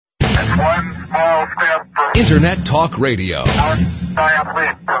One small step for Internet Talk Radio. one giant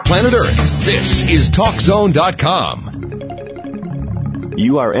leap for Planet Earth. This is TalkZone.com.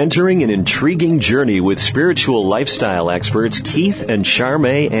 You are entering an intriguing journey with spiritual lifestyle experts Keith and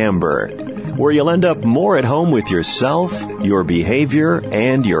Charmaine Amber, where you'll end up more at home with yourself, your behavior,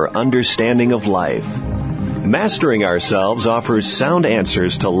 and your understanding of life. Mastering Ourselves offers sound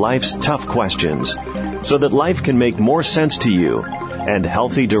answers to life's tough questions so that life can make more sense to you and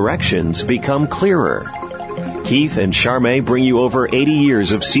healthy directions become clearer. Keith and Charmaine bring you over 80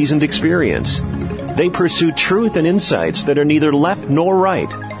 years of seasoned experience. They pursue truth and insights that are neither left nor right,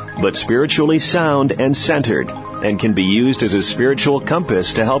 but spiritually sound and centered, and can be used as a spiritual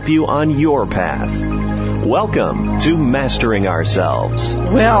compass to help you on your path. Welcome to Mastering Ourselves.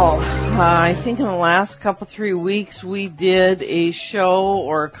 Well, I think in the last 3 weeks we did a show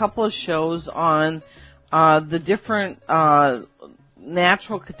or a couple of shows on the different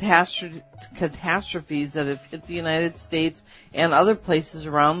natural catastrophes that have hit the United States and other places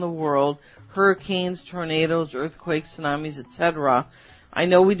around the world. Hurricanes, tornadoes, earthquakes, tsunamis, etc. I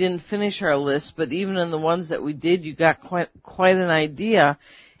know we didn't finish our list, but even in the ones that we did, you got quite an idea.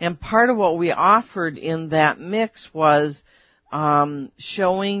 And part of what we offered in that mix was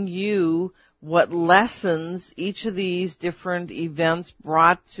showing you what lessons each of these different events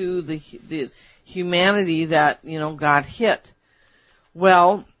brought to the humanity that, got hit.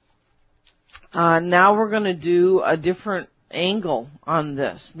 Well, now we're going to do a different angle on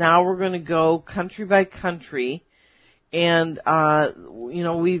this. Now we're going to go country by country, and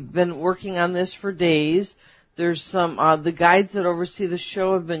we've been working on this for days. There's some the guides that oversee the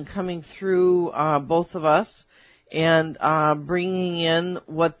show have been coming through both of us and bringing in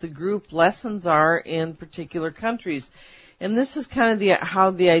what the group lessons are in particular countries. And this is kind of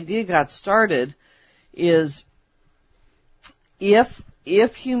how the idea got started, is if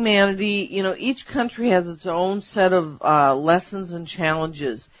humanity, each country has its own set of lessons and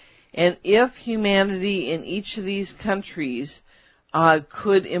challenges, and if humanity in each of these countries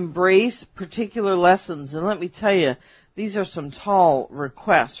could embrace particular lessons, and let me tell you, these are some tall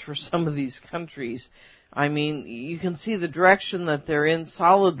requests for some of these countries. I mean, you can see the direction that they're in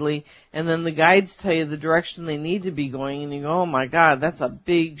solidly, and then the guides tell you the direction they need to be going, and you go, oh my God, that's a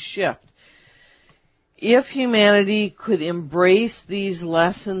big shift. If humanity could embrace these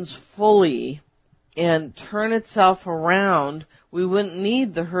lessons fully and turn itself around, we wouldn't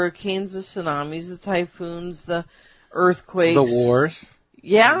need the hurricanes, the tsunamis, the typhoons, the earthquakes. The wars.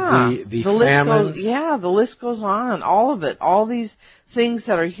 Yeah. The famines. The list goes on. All of it. All these things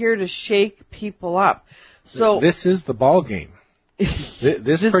that are here to shake people up. So this is the ball game.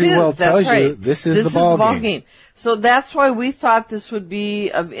 This pretty well tells you this is the ball game. So that's why we thought this would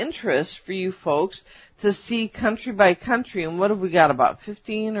be of interest for you folks to see country by country. And what have we got, about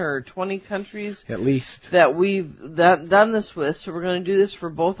 15 or 20 countries? At least. That we've done this with. So we're going to do this for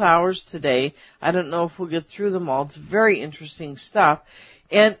both hours today. I don't know if we'll get through them all. It's very interesting stuff.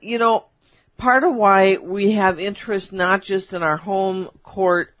 And, part of why we have interest not just in our home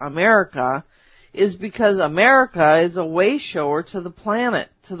court, America, is because America is a way shower to the planet,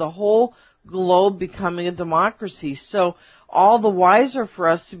 to the whole globe becoming a democracy. So all the wiser for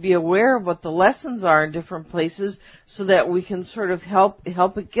us to be aware of what the lessons are in different places so that we can sort of help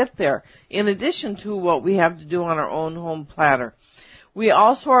it get there, in addition to what we have to do on our own home platter. We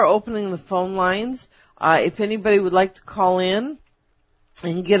also are opening the phone lines. If anybody would like to call in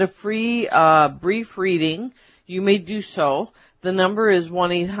and get a free brief reading, you may do so. The number is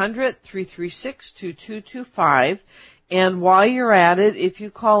 1-800-336-2225. And while you're at it, if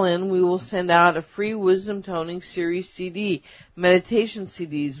you call in, we will send out a free Wisdom Toning Series CD, meditation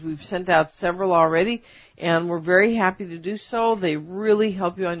CDs. We've sent out several already, and we're very happy to do so. They really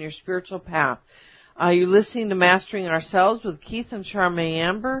help you on your spiritual path. You're listening to Mastering Ourselves with Keith and Charmaine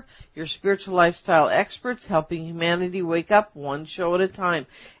Amber, your spiritual lifestyle experts helping humanity wake up one show at a time.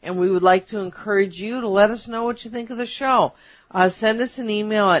 And we would like to encourage you to let us know what you think of the show. Send us an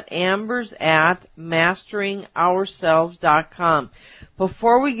email at ambers@masteringourselves.com.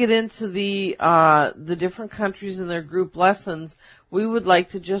 Before we get into the different countries and their group lessons, we would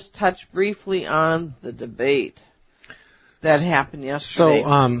like to just touch briefly on the debate that happened yesterday.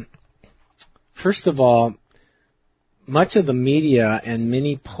 So, first of all, much of the media and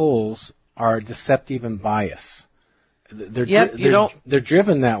many polls are deceptive and biased. They're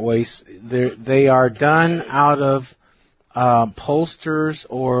driven that way. They are done out of pollsters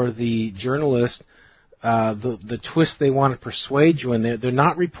or the journalists, the twist they want to persuade you in. They're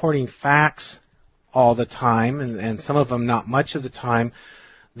not reporting facts all the time, and some of them not much of the time.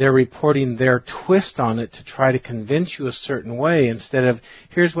 they're reporting their twist on it to try to convince you a certain way instead of,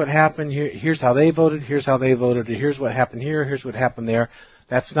 here's what happened, here's how they voted, here's how they voted, or here's what happened here, here's what happened there.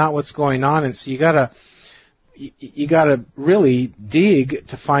 That's not what's going on, and so you gotta really dig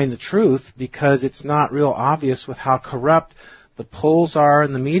to find the truth, because it's not real obvious with how corrupt the polls are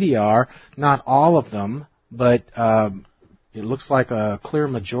and the media are. Not all of them, but it looks like a clear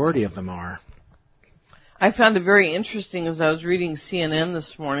majority of them are. I found it very interesting as I was reading CNN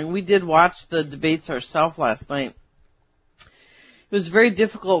this morning. We did watch the debates ourselves last night. It was very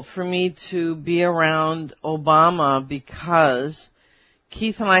difficult for me to be around Obama because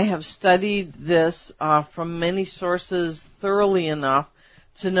Keith and I have studied this from many sources thoroughly enough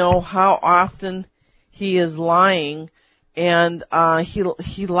to know how often he is lying. And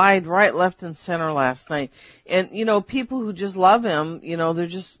he lied right, left, and center last night. And, people who just love him,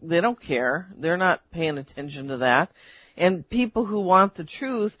 they don't care. They're not paying attention to that. And people who want the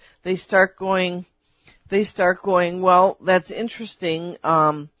truth, they start going, well, that's interesting,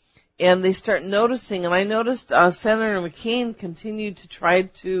 and they start noticing. And I noticed Senator McCain continued to try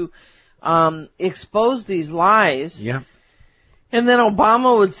to expose these lies. Yeah. And then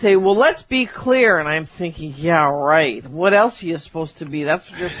Obama would say, well, let's be clear. And I'm thinking, yeah, right. What else are you supposed to be? That's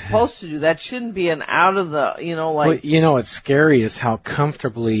what you're supposed to do. That shouldn't be an out of the, Well, what's scary is how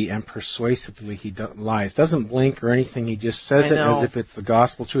comfortably and persuasively he lies. Doesn't blink or anything. He just says it as if it's the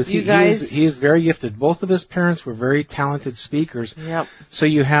gospel truth. He is very gifted. Both of his parents were very talented speakers. Yep. So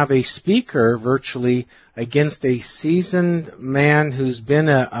you have a speaker virtually against a seasoned man who's been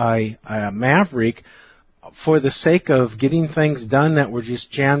a maverick for the sake of getting things done that were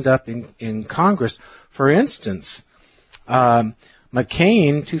just jammed up in Congress. For instance,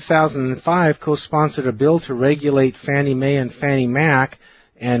 McCain, 2005, co-sponsored a bill to regulate Fannie Mae and Fannie Mac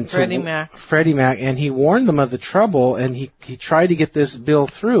and Freddie Mac, and he warned them of the trouble, and he tried to get this bill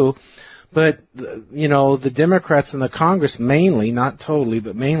through, but the Democrats in the Congress mainly, not totally,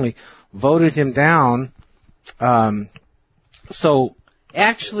 but mainly voted him down.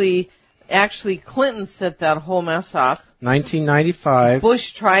 Actually, Clinton set that whole mess up. 1995.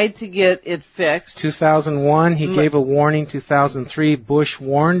 Bush tried to get it fixed. 2001, he gave a warning. 2003, Bush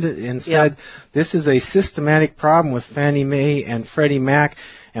warned and said, this is a systematic problem with Fannie Mae and Freddie Mac,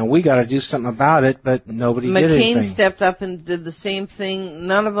 and we got to do something about it, but nobody did anything. McCain stepped up and did the same thing.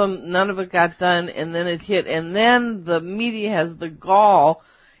 None of it got done, and then it hit. And then the media has the gall,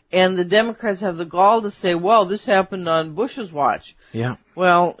 and the Democrats have the gall to say, well, this happened on Bush's watch. Yeah.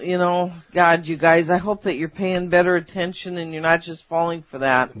 Well, God, you guys, I hope that you're paying better attention and you're not just falling for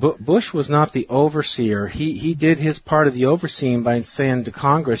that. Bush was not the overseer. He did his part of the overseeing by saying to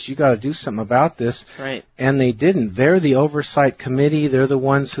Congress, you got to do something about this. Right. And they didn't. They're the oversight committee. They're the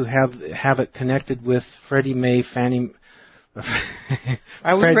ones who have it connected with Freddie Mae, Fannie.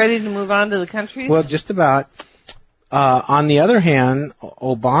 Are we ready to move on to the countries? Well, just about. On the other hand,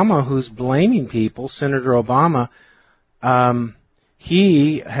 Obama, who's blaming people, Senator Obama,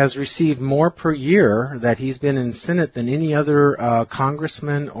 he has received more per year that he's been in Senate than any other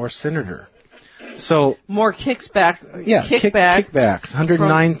congressman or senator. So more kickbacks. Yeah, kickbacks.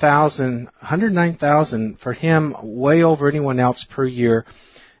 109,000 for him, way over anyone else per year.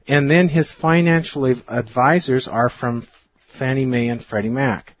 And then his financial advisors are from Fannie Mae and Freddie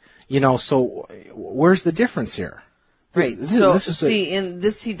Mac. So where's the difference here? Right. In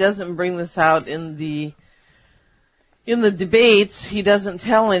this, he doesn't bring this out in the debates. He doesn't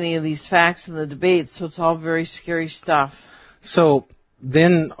tell any of these facts in the debates, so it's all very scary stuff. So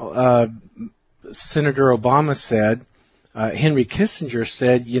then, Senator Obama said, Henry Kissinger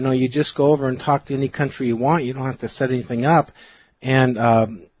said, you just go over and talk to any country you want. You don't have to set anything up. And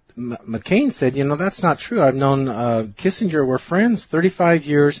McCain said, that's not true. I've known Kissinger. We're friends 35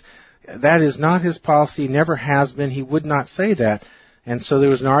 years. That is not his policy, never has been. He would not say that. And so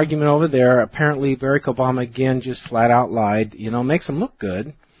there was an argument over there. Apparently, Barack Obama, again, just flat out lied. Makes him look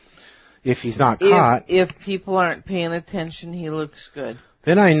good if he's not caught. If people aren't paying attention, he looks good.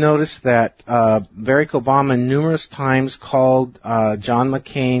 Then I noticed that Barack Obama numerous times called John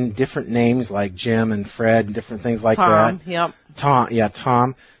McCain different names like Jim and Fred and different things like that. Tom.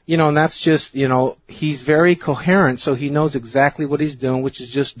 Tom. And that's just, he's very coherent, so he knows exactly what he's doing, which is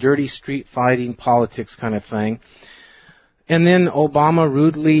just dirty street fighting politics kind of thing. And then Obama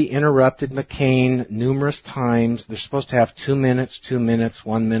rudely interrupted McCain numerous times. They're supposed to have 2 minutes, 2 minutes,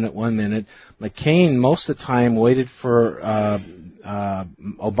 1 minute, 1 minute. McCain, most of the time, waited for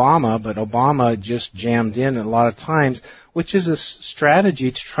Obama, but Obama just jammed in a lot of times, which is a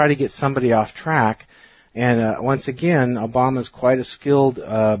strategy to try to get somebody off track. And once again, Obama's quite a skilled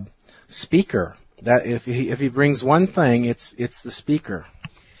speaker. That if he brings one thing, it's the speaker.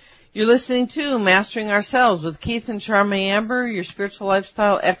 You're listening to Mastering Ourselves with Keith and Charmaine Amber, your spiritual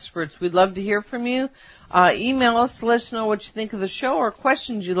lifestyle experts. We'd love to hear from you. Email us to let us know what you think of the show or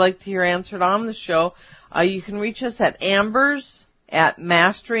questions you'd like to hear answered on the show. You can reach us at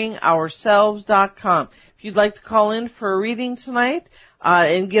ambers@masteringOurselves.com. If you'd like to call in for a reading tonight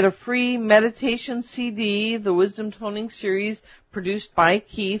and get a free meditation CD, the Wisdom Toning Series produced by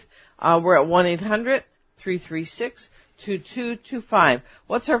Keith, we're at 1-800-336-2225.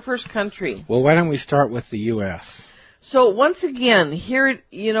 What's our first country? Well, why don't we start with the U.S.? So once again, here,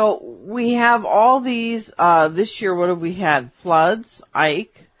 we have all these, this year, what have we had? Floods,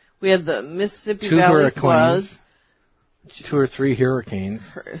 Ike. We had the Mississippi Valley floods. 2 or 3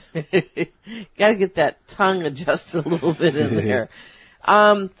 hurricanes. Gotta get that tongue adjusted a little bit in there.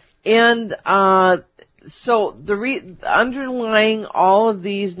 So underlying all of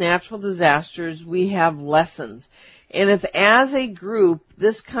these natural disasters, we have lessons. And if as a group,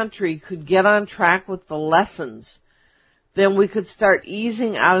 this country could get on track with the lessons, then we could start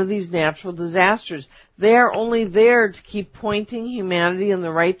easing out of these natural disasters. They are only there to keep pointing humanity in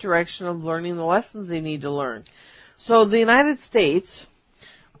the right direction of learning the lessons they need to learn. So the United States,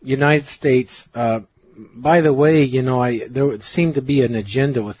 by the way, there seemed to be an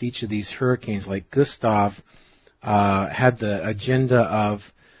agenda with each of these hurricanes. Like Gustav had the agenda of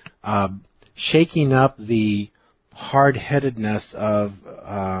shaking up the hard-headedness of,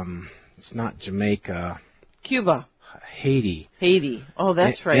 it's not Jamaica. Cuba. Haiti. Oh,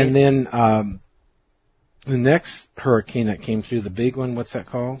 that's right. And then the next hurricane that came through, the big one, what's that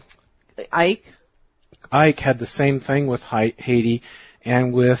called? Ike had the same thing with Haiti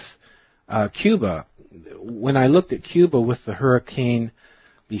and with Cuba. When I looked at Cuba with the hurricane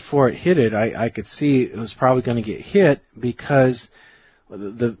before it hit it, I could see it was probably going to get hit because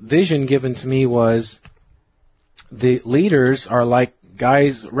the vision given to me was the leaders are like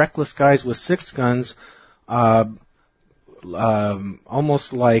reckless guys with 6 guns,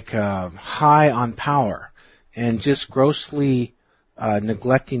 almost like high on power and just grossly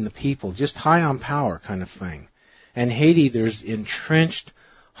neglecting the people, just high on power kind of thing. And Haiti, there's entrenched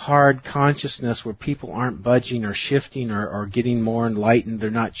hard consciousness where people aren't budging or shifting or getting more enlightened.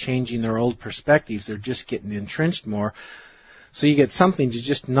 They're not changing their old perspectives. They're just getting entrenched more. So you get something to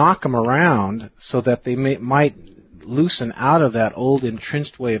just knock them around so that they might loosen out of that old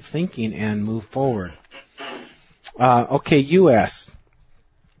entrenched way of thinking and move forward. Okay, U.S.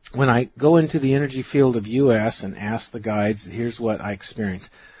 When I go into the energy field of U.S. and ask the guides, here's what I experience.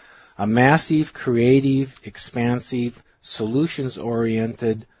 A massive, creative, expansive,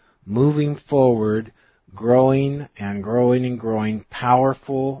 solutions-oriented, moving forward, growing and growing and growing,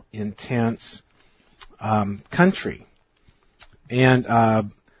 powerful, intense country. And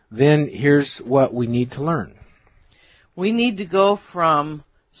then here's what we need to learn. We need to go from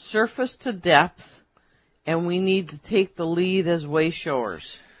surface to depth, and we need to take the lead as way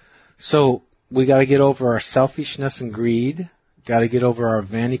showers. So we got to get over our selfishness and greed. Got to get over our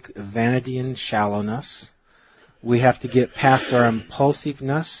vanity and shallowness. We have to get past our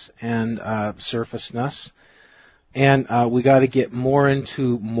impulsiveness and surfaceness. And we got to get more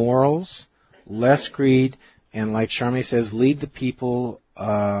into morals, less greed, and like Charmaine says, lead the people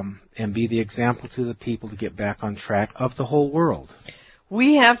and be the example to the people to get back on track of the whole world.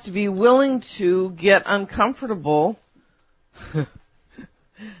 We have to be willing to get uncomfortable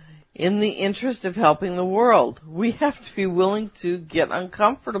in the interest of helping the world. We have to be willing to get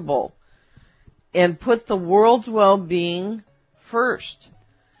uncomfortable and put the world's well-being first.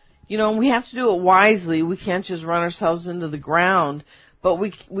 We have to do it wisely. We can't just run ourselves into the ground, but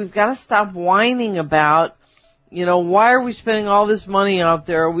we've got to stop whining about, why are we spending all this money out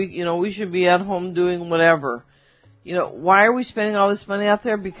there? We should be at home doing whatever. Why are we spending all this money out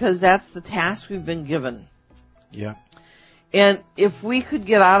there? Because that's the task we've been given. Yeah. And if we could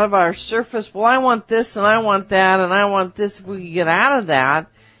get out of our surface, well, I want this and I want that and I want this, if we could get out of that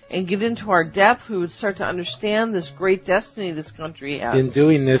and get into our depth, we would start to understand this great destiny this country has. In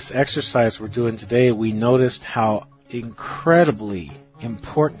doing this exercise we're doing today, we noticed how incredibly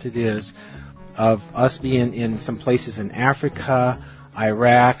important it is of us being in some places in Africa,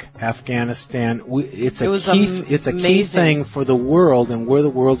 Iraq, Afghanistan. It's a key thing for the world and where the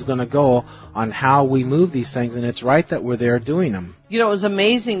world's going to go on how we move these things, and it's right that we're there doing them. It was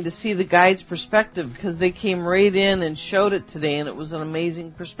amazing to see the guide's perspective because they came right in and showed it today, and it was an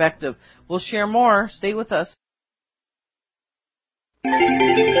amazing perspective. We'll share more. Stay with us.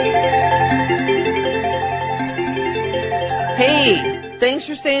 Hey, thanks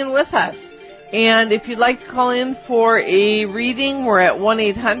for staying with us. And if you'd like to call in for a reading, we're at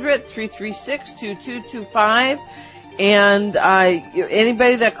 1-800-336-2225. And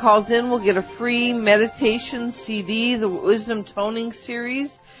anybody that calls in will get a free meditation CD, the Wisdom Toning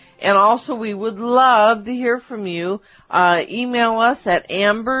Series. And also, we would love to hear from you. Email us at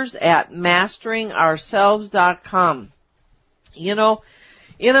ambers@masteringourselves.com. You know,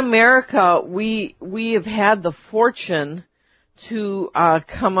 in America, we have had the fortune to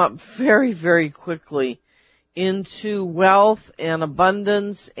come up very, very quickly into wealth and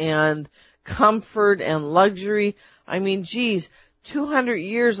abundance and comfort and luxury. I mean, geez, 200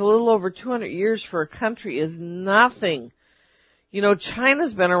 years, a little over 200 years for a country is nothing. You know,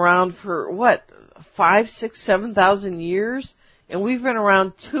 China's been around for, 5, 6, 7,000 years? And we've been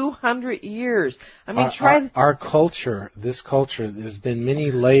around 200 years. I mean, our culture, this culture, there's been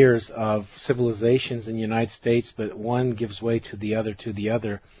many layers of civilizations in the United States, but one gives way to the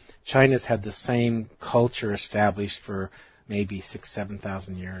other. China's had the same culture established for maybe 6,000,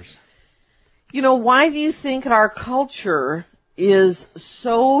 7,000 years. You know, why do you think our culture is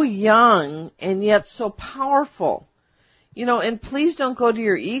so young and yet so powerful? You know, and please don't go to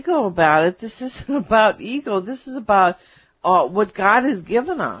your ego about it. This isn't about ego. This is about what God has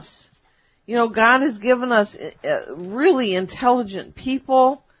given us. You know, God has given us really intelligent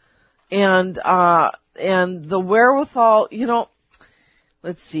people and the wherewithal. You know,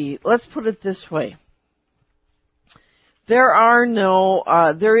 let's put it this way. There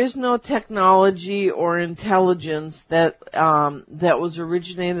is no technology or intelligence that was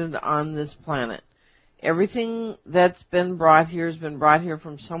originated on this planet. Everything that's been brought here has been brought here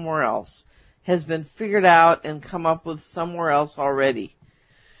from somewhere else, has been figured out and come up with somewhere else already.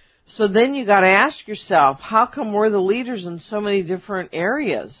 So then you gotta ask yourself, how come we're the leaders in so many different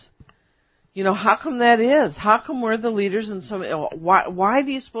areas? You know, how come that is? How come we're the leaders in so many, why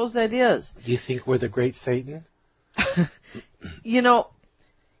do you suppose that is? Do you think we're the great Satan? You know,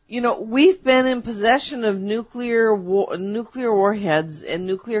 we've been in possession of nuclear warheads and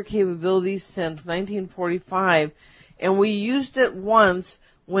nuclear capabilities since 1945, and we used it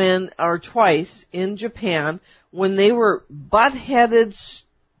twice in Japan when they were butt-headed,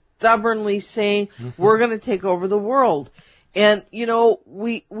 stubbornly saying, we're going to take over the world. And, you know,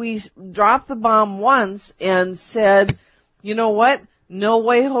 we dropped the bomb once and said, you know what? No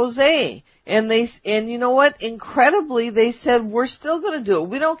way, Jose. And you know what? Incredibly, they said, we're still going to do it.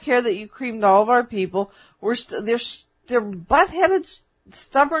 We don't care that you creamed all of our people. They're butt-headed,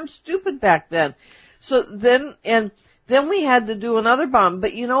 stubborn, stupid back then. So then we had to do another bomb.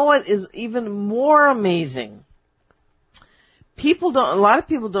 But you know what is even more amazing? A lot of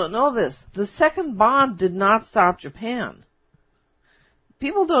people don't know this. The second bomb did not stop Japan.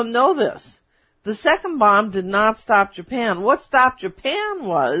 People don't know this. The second bomb did not stop Japan. What stopped Japan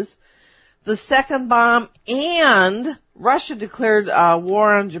was the second bomb, and Russia declared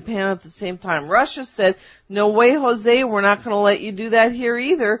war on Japan at the same time. Russia said, no way, Jose, we're not going to let you do that here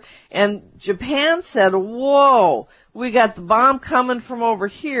either. And Japan said, whoa, we got the bomb coming from over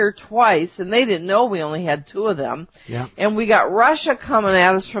here twice, and they didn't know we only had 2 of them. Yeah. And we got Russia coming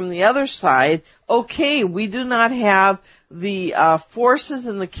at us from the other side. Okay, we do not have the forces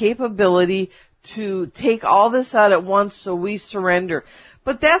and the capability to take all this out at once, so we surrender.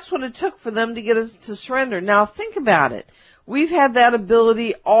 But that's what it took for them to get us to surrender. Now think about it. We've had that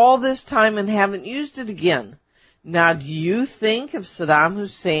ability all this time and haven't used it again. Now do you think if Saddam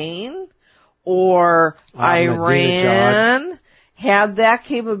Hussein or Iran had that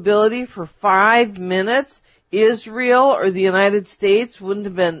capability for 5 minutes, Israel or the United States wouldn't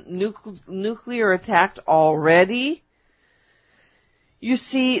have been nuclear attacked already? You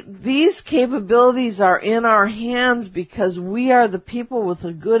see, these capabilities are in our hands because we are the people with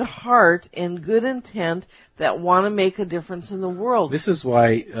a good heart and good intent that want to make a difference in the world. This is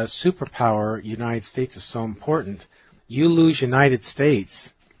why superpower United States is so important. You lose United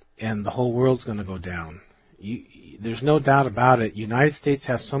States and the whole world's going to go down. There's no doubt about it. United States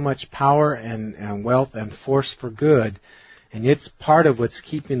has so much power and wealth and force for good, and it's part of what's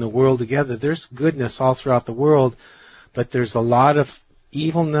keeping the world together. There's goodness all throughout the world, but there's a lot of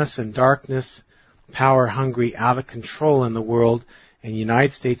evilness and darkness, power hungry, out of control in the world, and the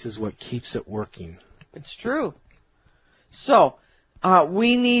United States is what keeps it working. It's true. So,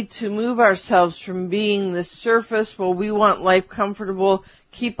 we need to move ourselves from being the surface, well, we want life comfortable,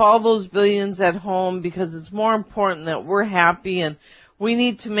 keep all those billions at home because it's more important that we're happy, and we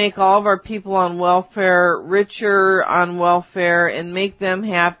need to make all of our people on welfare richer on welfare and make them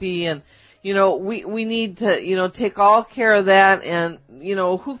happy, and you know, we need to, you know, take all care of that, and, you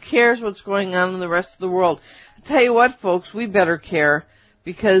know, who cares what's going on in the rest of the world? I tell you what, folks, we better care,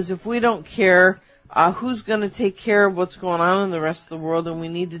 because if we don't care, who's going to take care of what's going on in the rest of the world, and we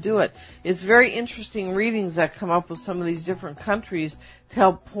need to do it. It's very interesting readings that come up with some of these different countries to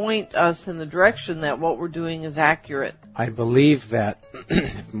help point us in the direction that what we're doing is accurate. I believe that,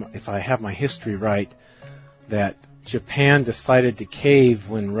 if I have my history right, that Japan decided to cave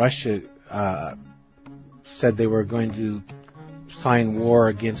when Russia said they were going to sign war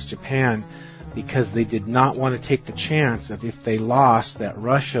against Japan, because they did not want to take the chance of, if they lost, that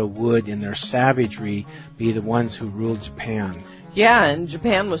Russia would, in their savagery, be the ones who ruled Japan. Yeah, and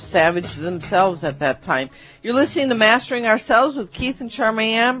Japan was savage themselves at that time. You're listening to Mastering Ourselves with Keith and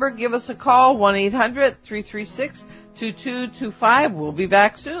Charmaine Amber. Give us a call, 1-800-336-2225. We'll be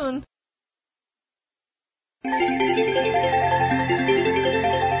back soon.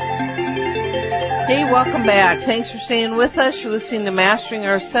 Hey, welcome back. Thanks for staying with us. You're listening to Mastering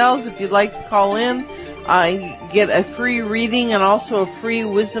Ourselves. If you'd like to call in, get a free reading and also a free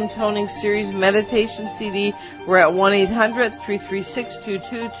Wisdom Toning Series meditation CD. We're at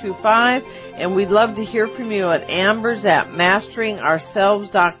 1-800-336-2225, and we'd love to hear from you at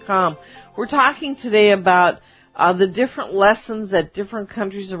ambers@masteringourselves.com. We're talking today about the different lessons that different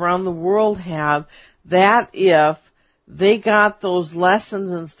countries around the world have, that if they got those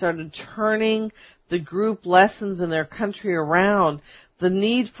lessons and started turning the group lessons in their country around, the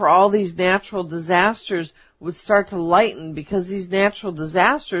need for all these natural disasters would start to lighten, because these natural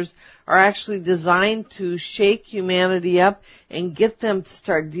disasters are actually designed to shake humanity up and get them to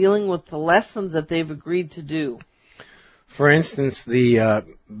start dealing with the lessons that they've agreed to do. For instance, the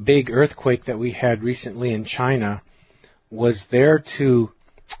big earthquake that we had recently in China was there to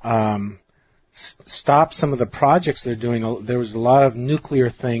stop some of the projects they're doing. There was a lot of nuclear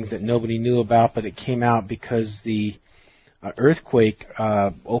things that nobody knew about, but it came out because the earthquake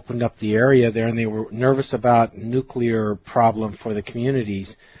opened up the area there, and they were nervous about nuclear problem for the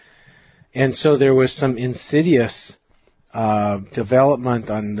communities. And so there was some insidious development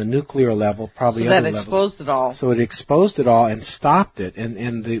on the nuclear level, probably other levels. So that exposed it all. So it exposed it all and stopped it.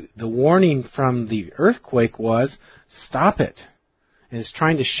 And the warning from the earthquake was, stop it. And it's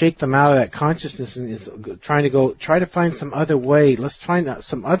trying to shake them out of that consciousness, and is trying to try to find some other way. Let's find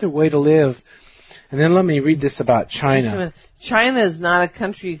some other way to live. And then let me read this about China. China is not a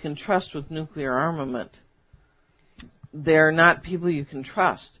country you can trust with nuclear armament. They're not people you can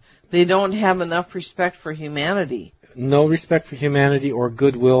trust. They don't have enough respect for humanity. No respect for humanity or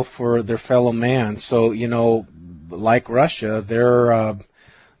goodwill for their fellow man. So, like Russia, they're a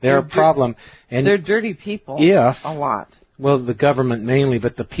problem. And they're dirty people. A lot. Well, the government mainly,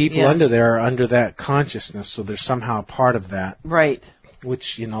 but the people under there are under that consciousness, so they're somehow a part of that. Right.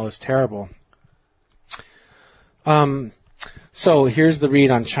 Which, is terrible. So here's the read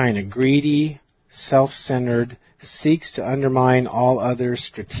on China. Greedy, self-centered, seeks to undermine all others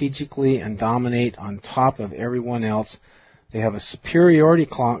strategically and dominate on top of everyone else. They have a superiority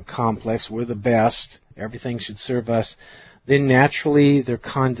complex. We're the best. Everything should serve us. Then naturally they're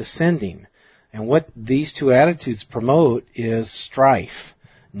condescending. And what these two attitudes promote is strife.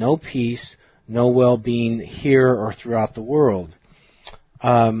 No peace, no well-being here or throughout the world.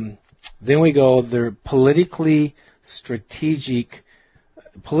 Then we go, they're politically, they're strategic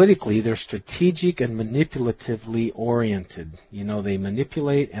and manipulatively oriented. They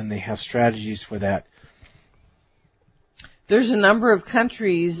manipulate and they have strategies for that. There's a number of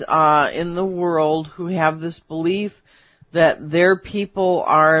countries in the world who have this belief that their people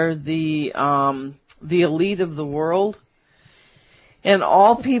are the elite of the world, and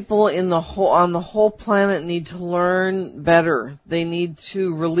all people on the whole planet need to learn better. They need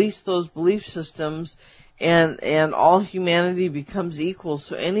to release those belief systems, and all humanity becomes equal.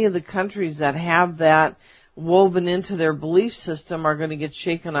 So any of the countries that have that woven into their belief system are going to get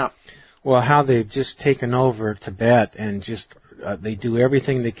shaken up. Well, how they've just taken over Tibet and just they do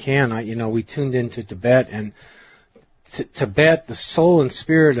everything they can. We tuned into Tibet, and Tibet, the soul and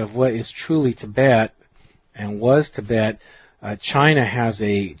spirit of what is truly Tibet and was Tibet, China has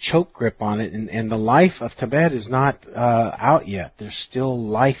a choke grip on it, and the life of Tibet is not out yet. There's still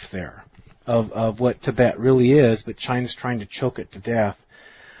life there of what Tibet really is, but China's trying to choke it to death.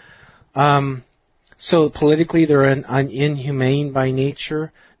 So politically, they're inhumane by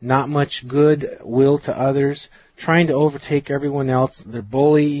nature, not much good will to others, trying to overtake everyone else. They're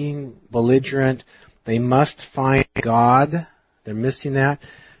bullying, belligerent. They must find God. They're missing that.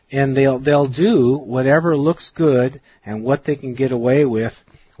 And they'll do whatever looks good and what they can get away with.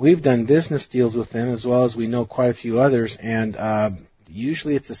 We've done business deals with them, as well as we know quite a few others, and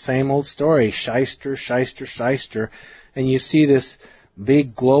usually it's the same old story. Shyster, shyster, shyster. And you see this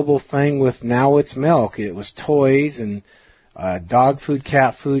big global thing with Now It's Milk. It was toys, and dog food,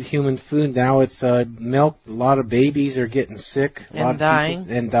 cat food, human food. Now it's milk. A lot of babies are getting sick. And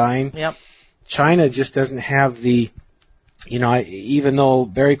dying. Yep. China just doesn't have the, even though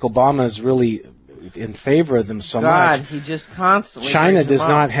Barack Obama is really in favor of them so much. He just constantly China does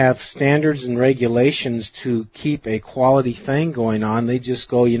not have standards and regulations to keep a quality thing going on. They just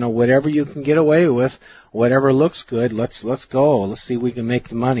go, whatever you can get away with, whatever looks good, let's go. Let's see if we can make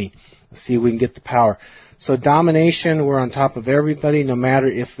the money. Let's see if we can get the power. So domination, we're on top of everybody, no matter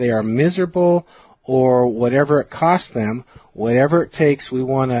if they are miserable or whatever it costs them, whatever it takes, we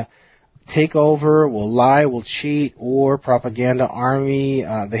want to take over, we'll lie, we'll cheat, or propaganda army.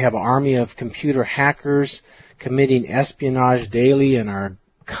 They have an army of computer hackers committing espionage daily in our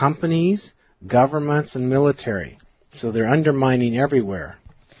companies, governments, and military. So they're undermining everywhere.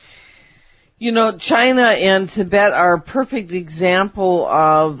 China and Tibet are a perfect example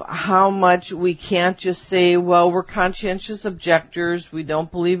of how much we can't just say, well, we're conscientious objectors, we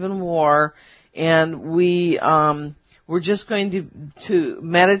don't believe in war, and we're just going to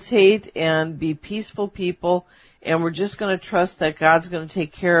meditate and be peaceful people, and we're just going to trust that God's going to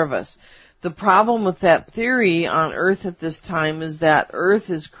take care of us. The problem with that theory on Earth at this time is that Earth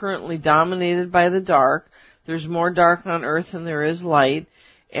is currently dominated by the dark. There's more dark on Earth than there is light,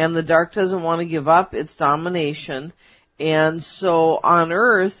 and the dark doesn't want to give up its domination. And so on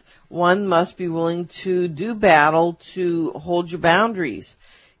Earth, one must be willing to do battle to hold your boundaries.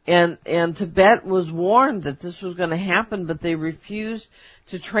 And Tibet was warned that this was going to happen, but they refused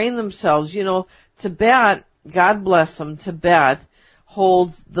to train themselves. Tibet, God bless them, Tibet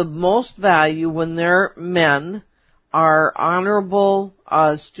holds the most value when their men are honorable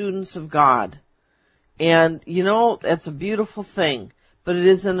students of God. And, that's a beautiful thing, but it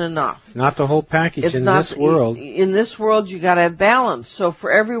isn't enough. It's not the whole package this world. In this world, you got to have balance. So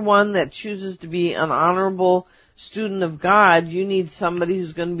for everyone that chooses to be an honorable student of God, you need somebody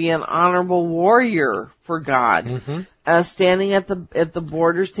who's going to be an honorable warrior for God, standing at the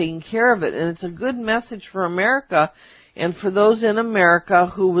borders, taking care of it. And it's a good message for America, and for those in America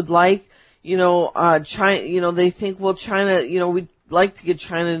who would like, China. They think, well, China, we'd like to get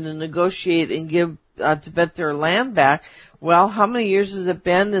China to negotiate and give Tibet their land back. Well, how many years has it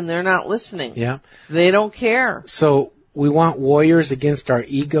been, and they're not listening? Yeah, they don't care. So we want warriors against our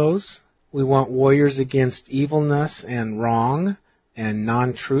egos. We want warriors against evilness and wrong and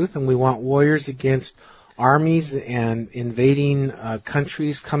non-truth, and we want warriors against armies and invading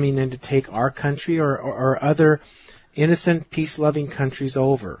countries coming in to take our country or other innocent, peace-loving countries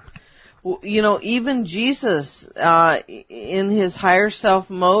over. Well, even Jesus, in his higher self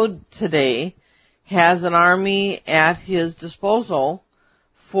mode today, has an army at his disposal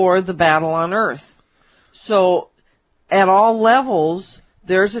for the battle on earth. So, at all levels,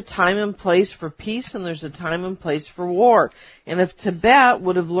 there's a time and place for peace, and there's a time and place for war. And if Tibet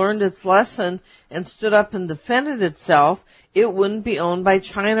would have learned its lesson and stood up and defended itself, it wouldn't be owned by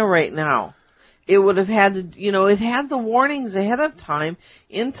China right now. It would have had to, it had the warnings ahead of time,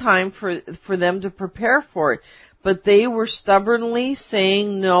 in time for them to prepare for it. But they were stubbornly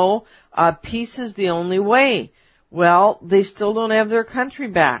saying, no, peace is the only way. Well, they still don't have their country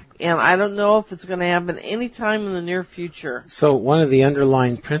back, and I don't know if it's going to happen anytime in the near future. So one of the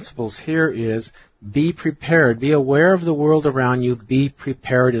underlying principles here is be prepared. Be aware of the world around you. Be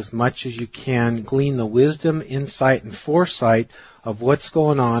prepared as much as you can. Glean the wisdom, insight, and foresight of what's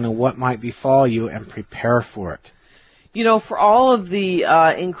going on and what might befall you, and prepare for it. For all of the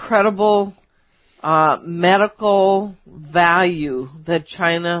incredible medical value that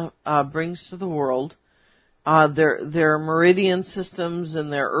China brings to the world, their meridian systems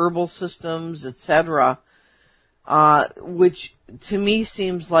and their herbal systems, etc., which to me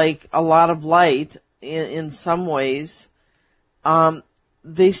seems like a lot of light in some ways,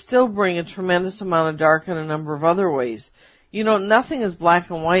 they still bring a tremendous amount of dark in a number of other ways. Nothing is black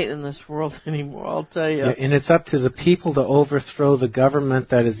and white in this world anymore, I'll tell you. Yeah, and it's up to the people to overthrow the government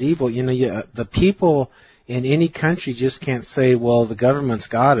that is evil. The people in any country just can't say, well, the government's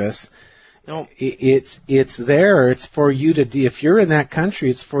got us. No. It's there. It's for you to do. If you're in that country,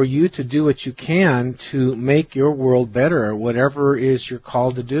 it's for you to do what you can to make your world better, or whatever is your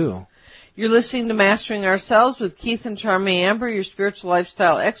call to do. You're listening to Mastering Ourselves with Keith and Charmaine Amber, your spiritual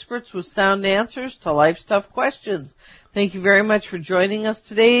lifestyle experts with sound answers to life's tough questions. Thank you very much for joining us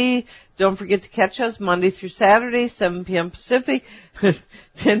today. Don't forget to catch us Monday through Saturday, 7 p.m. Pacific,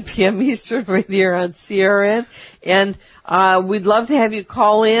 10 p.m. Eastern, right here on CRN. And we'd love to have you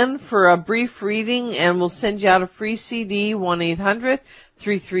call in for a brief reading, and we'll send you out a free CD,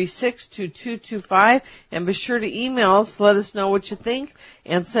 1-800-336-2225. And be sure to email us, let us know what you think,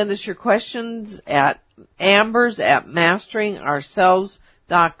 and send us your questions at Ambers at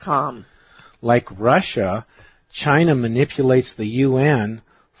masteringourselves.com. Like Russia, China manipulates the UN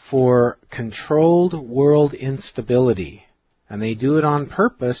for controlled world instability. And they do it on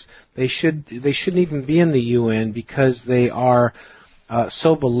purpose. They shouldn't even be in the UN because they are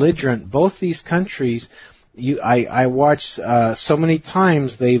so belligerent. Both these countries, I watch so many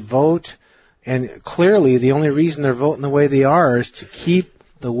times they vote, and clearly the only reason they're voting the way they are is to keep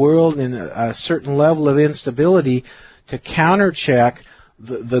the world in a certain level of instability, to countercheck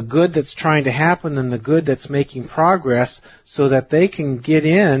the good that's trying to happen and the good that's making progress, so that they can get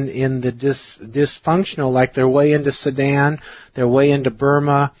in the dysfunctional, like their way into Sudan, their way into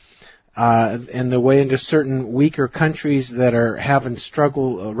Burma, and their way into certain weaker countries that are having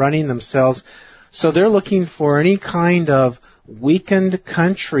struggle running themselves. So they're looking for any kind of weakened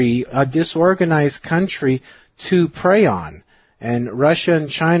country, a disorganized country to prey on. And Russia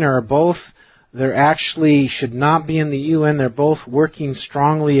and China are both, they actually should not be in the UN. They're both working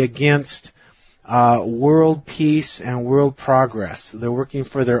strongly against world peace and world progress. They're working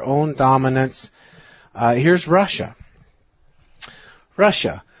for their own dominance. Here's Russia.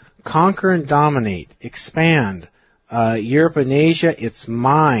 Russia, conquer and dominate, expand. Europe and Asia, it's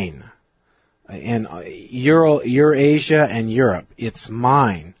mine. And Eurasia and Europe, it's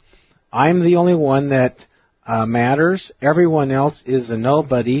mine. I'm the only one that matters. Everyone else is a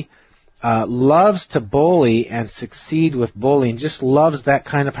nobody. Loves to bully and succeed with bullying, just loves that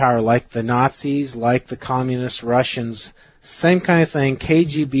kind of power, like the Nazis, like the communist Russians, same kind of thing,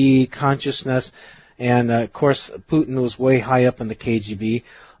 KGB consciousness, and of course Putin was way high up in the KGB.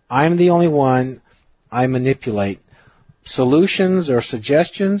 I'm the only one. I manipulate. Solutions or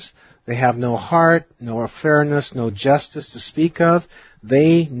suggestions, they have no heart, no fairness, no justice to speak of.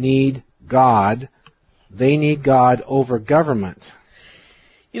 They need God. They need God over government.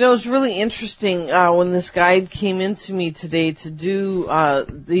 You know, it's really interesting when this guide came into me today to do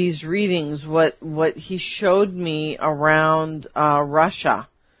these readings, what he showed me around Russia.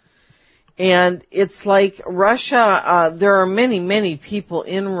 And it's like Russia, there are many, many people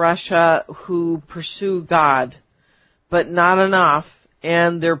in Russia who pursue God, but not enough.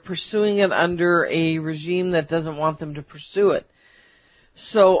 And they're pursuing it under a regime that doesn't want them to pursue it.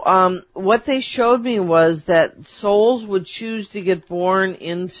 So what they showed me was that souls would choose to get born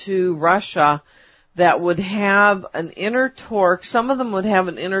into Russia that would have an inner torque. Some of them would have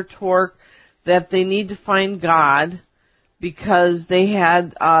an inner torque that they need to find God because they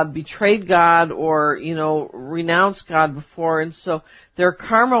had betrayed God or, renounced God before. And so their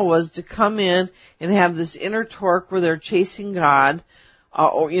karma was to come in and have this inner torque where they're chasing God.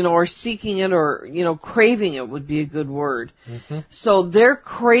 Or seeking it, or, craving it would be a good word. Mm-hmm. So they're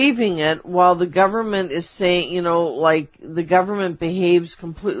craving it while the government is saying, like the government behaves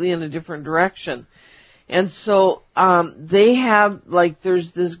completely in a different direction. And so, they have,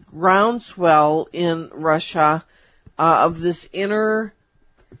 there's this groundswell in Russia, of this inner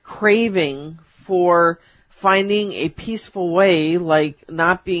craving for finding a peaceful way, like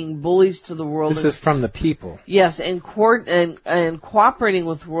not being bullies to the world. This is from the people. Yes, and cooperating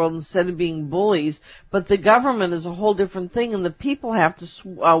with the world instead of being bullies. But the government is a whole different thing, and the people have to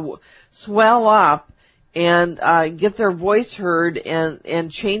swell up and get their voice heard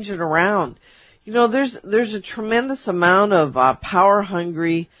and change it around. There's a tremendous amount of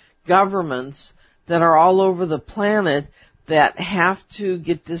power-hungry governments that are all over the planet that have to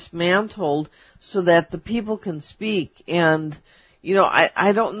get dismantled so that the people can speak. And,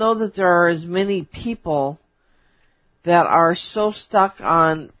 I don't know that there are as many people that are so stuck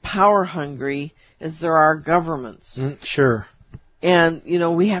on power hungry as there are governments. Sure. And,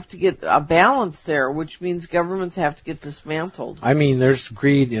 we have to get a balance there, which means governments have to get dismantled. I mean, there's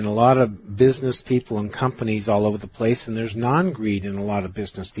greed in a lot of business people and companies all over the place, and there's non-greed in a lot of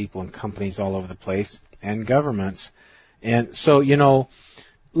business people and companies all over the place, and governments. And so,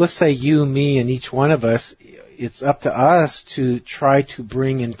 let's say you, me, and each one of us, it's up to us to try to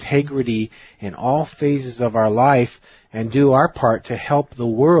bring integrity in all phases of our life and do our part to help the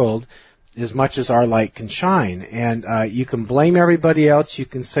world as much as our light can shine. And you can blame everybody else. You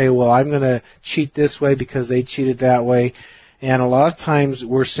can say, well, I'm going to cheat this way because they cheated that way. And a lot of times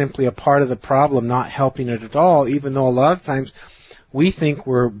we're simply a part of the problem, not helping it at all, even though a lot of times we think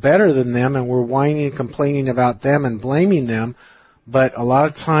we're better than them and we're whining and complaining about them and blaming them. But a lot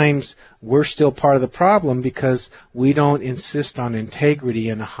of times we're still part of the problem because we don't insist on integrity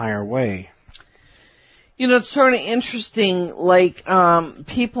in a higher way. It's sort of interesting,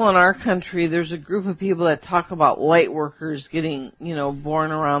 people in our country, there's a group of people that talk about light workers getting,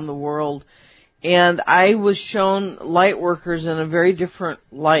 born around the world. And I was shown light workers in a very different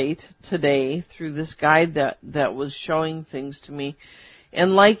light today through this guide that was showing things to me.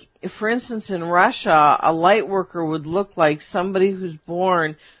 And like, for instance, in Russia, a light worker would look like somebody who's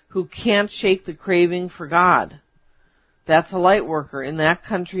born who can't shake the craving for God. That's a light worker. In that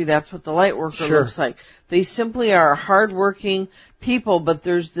country, that's what the light worker looks like. They simply are hardworking people, but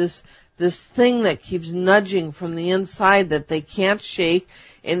there's this thing that keeps nudging from the inside that they can't shake.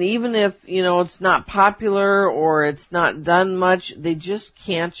 And even if, it's not popular or it's not done much, they just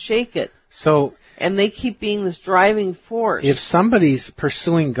can't shake it. And they keep being this driving force. If somebody's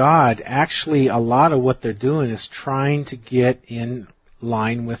pursuing God, actually a lot of what they're doing is trying to get in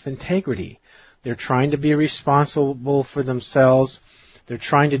line with integrity. They're trying to be responsible for themselves. They're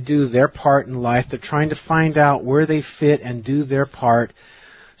trying to do their part in life. They're trying to find out where they fit and do their part.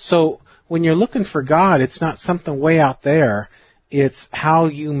 So when you're looking for God, it's not something way out there. It's how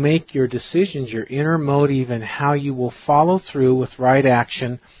you make your decisions, your inner motive, and how you will follow through with right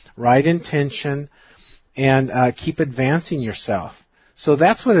action, right intention, and keep advancing yourself. So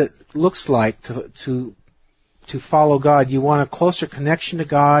that's what it looks like to follow God. You want a closer connection to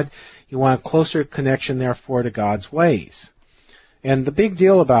God. You want a closer connection, therefore, to God's ways. And the big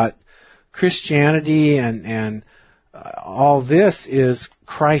deal about Christianity and all this is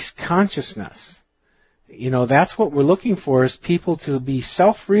Christ consciousness. That's what we're looking for, is people to be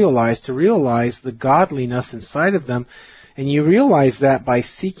self-realized, to realize the godliness inside of them. And you realize that by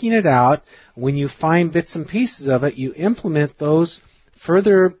seeking it out. When you find bits and pieces of it, you implement those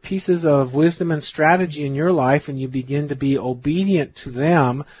further pieces of wisdom and strategy in your life, and you begin to be obedient to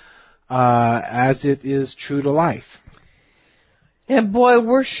them as it is true to life. And boy,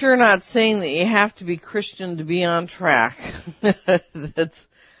 we're sure not saying that you have to be Christian to be on track. That's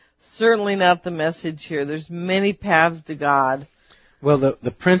certainly not the message here. There's many paths to God. Well,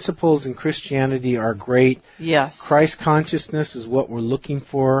 the principles in Christianity are great. Yes. Christ consciousness is what we're looking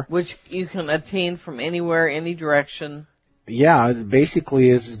for. Which you can attain from anywhere, any direction. Yeah, it basically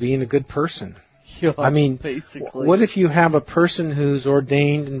is being a good person. Yeah, I mean, basically. What if you have a person who's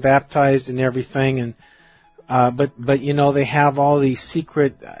ordained and baptized and everything, and but they have all these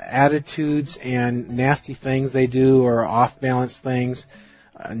secret attitudes and nasty things they do, or off-balance things,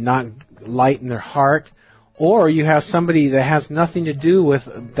 not light in their heart? Or you have somebody that has nothing to do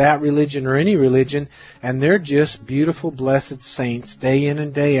with that religion or any religion, and they're just beautiful, blessed saints day in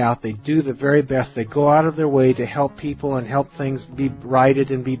and day out. They do the very best. They go out of their way to help people and help things be righted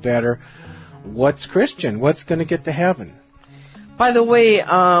and be better. What's Christian? What's going to get to heaven? By the way,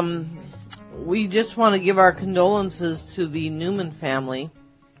 we just want to give our condolences to the Newman family.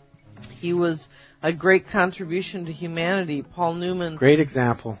 He was a great contribution to humanity. Paul Newman. Great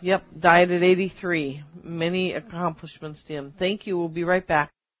example. Yep, died at 83. Many accomplishments to him. Thank you. We'll be right back.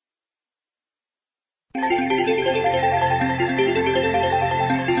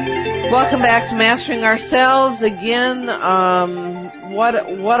 Welcome back to Mastering Ourselves. Again, what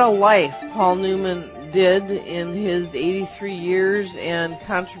a life Paul Newman did in his 83 years, and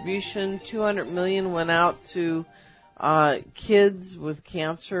contribution. $200 million went out to kids with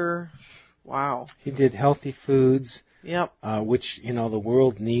cancer. Wow. He did healthy foods. Yep. Which, the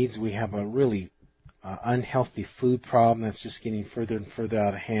world needs. We have a really unhealthy food problem that's just getting further and further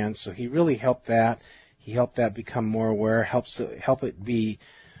out of hand. So he really helped that. He helped that become more aware, help it be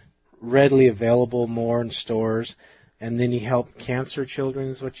readily available more in stores. And then he helped cancer children,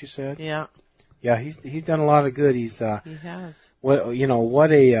 is what you said? Yeah. Yeah, he's done a lot of good. He has.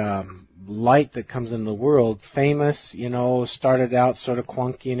 What a light that comes in the world. Famous, started out sort of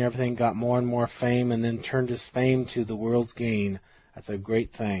clunky and everything, got more and more fame, and then turned his fame to the world's gain. That's a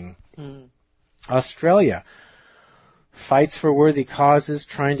great thing. Australia fights for worthy causes,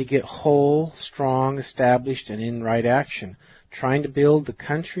 trying to get whole, strong, established, and in right action, trying to build the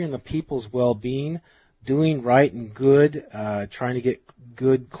country and the people's well-being, doing right and good, trying to get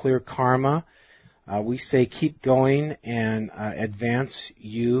good, clear karma. We say keep going and advance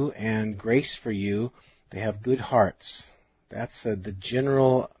you and grace for you. They have good hearts. That's the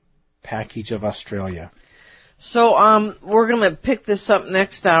general package of Australia. So we're going to pick this up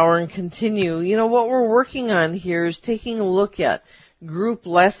next hour and continue. What we're working on here is taking a look at group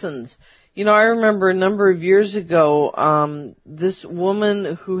lessons. I remember a number of years ago, this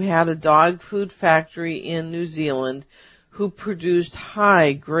woman who had a dog food factory in New Zealand who produced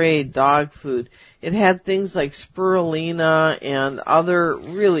high-grade dog food. It had things like spirulina and other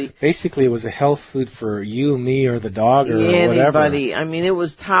really... Basically, it was a health food for you, me, or the dog, or whatever. Anybody. I mean, it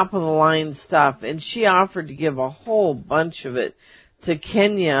was top-of-the-line stuff. And she offered to give a whole bunch of it to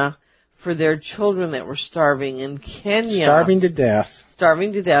Kenya for their children that were starving in Kenya. Starving to death.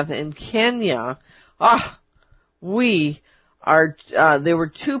 starving to death in Kenya. They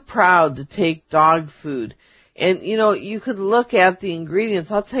were too proud to take dog food. And, you could look at the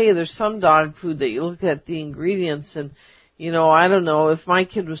ingredients. I'll tell you, there's some dog food that you look at the ingredients and, I don't know, if my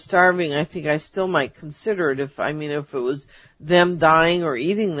kid was starving, I think I still might consider it if it was them dying or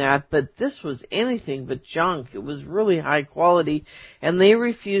eating that, but this was anything but junk. It was really high quality, and they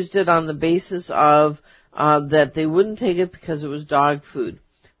refused it on the basis of, that they wouldn't take it because it was dog food.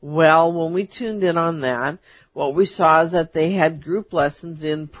 Well, when we tuned in on that, what we saw is that they had group lessons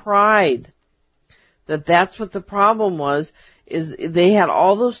in pride. That's what the problem was, is they had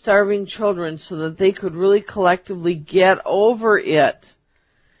all those starving children so that they could really collectively get over it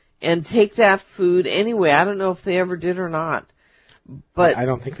and take that food anyway. I don't know if they ever did or not. But I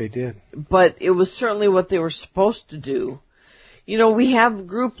don't think they did. But it was certainly what they were supposed to do. We have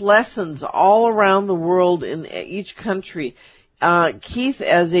group lessons all around the world in each country. Keith,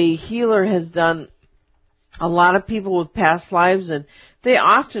 as a healer, has done a lot of people with past lives, and they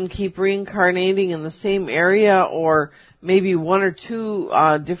often keep reincarnating in the same area or maybe one or two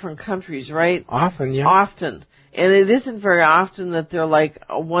different countries, right? Often, yeah. Often. And it isn't very often that they're like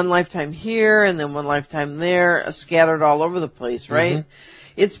one lifetime here and then one lifetime there, scattered all over the place, right? Mm-hmm.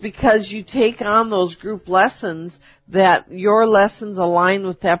 It's because you take on those group lessons that your lessons align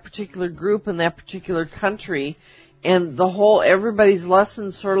with that particular group in that particular country, and everybody's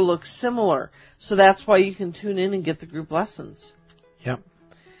lessons sort of look similar. So that's why you can tune in and get the group lessons. Yep.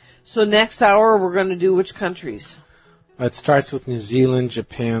 So next hour we're going to do which countries? It starts with New Zealand,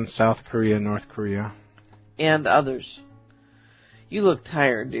 Japan, South Korea, North Korea. And others. You look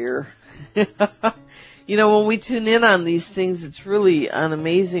tired, dear. When we tune in on these things, it's really an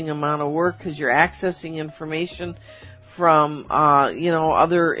amazing amount of work because you're accessing information from,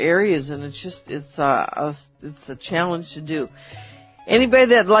 other areas, and it's a challenge to do. Anybody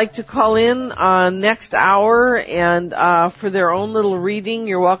that'd like to call in next hour and for their own little reading,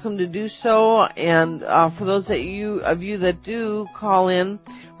 you're welcome to do so. And for those of you that do call in,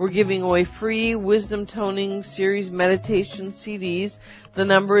 we're giving away free Wisdom Toning Series meditation CDs. The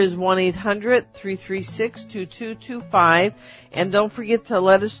number is 1-800-336-2225. And don't forget to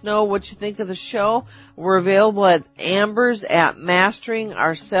let us know what you think of the show. We're available at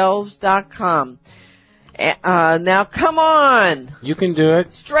ambers@masteringourselves.com. Now come on. You can do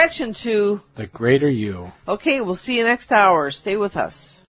it. Stretch into the greater you. Okay, we'll see you next hour. Stay with us.